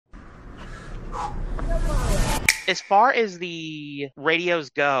As far as the radios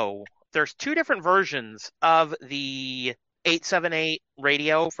go, there's two different versions of the 878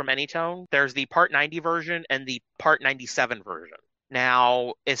 radio from AnyTone. There's the Part 90 version and the Part 97 version.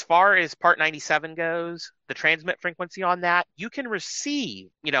 Now, as far as Part 97 goes, the transmit frequency on that, you can receive,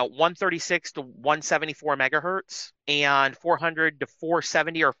 136 to 174 megahertz and 400 to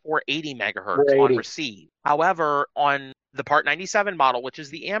 470 or 480 megahertz on 480. receive. However, on the Part 97 model, which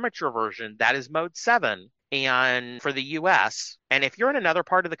is the amateur version, that is mode 7. And for the US, and if you're in another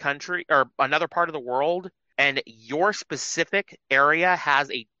part of the country or another part of the world, and your specific area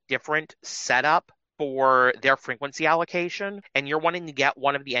has a different setup for their frequency allocation, and you're wanting to get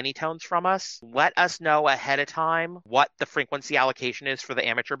one of the Anytones from us, let us know ahead of time what the frequency allocation is for the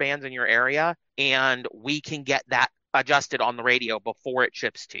amateur bands in your area, and we can get that adjusted on the radio before it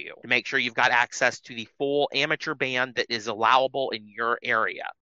ships to you to make sure you've got access to the full amateur band that is allowable in your area.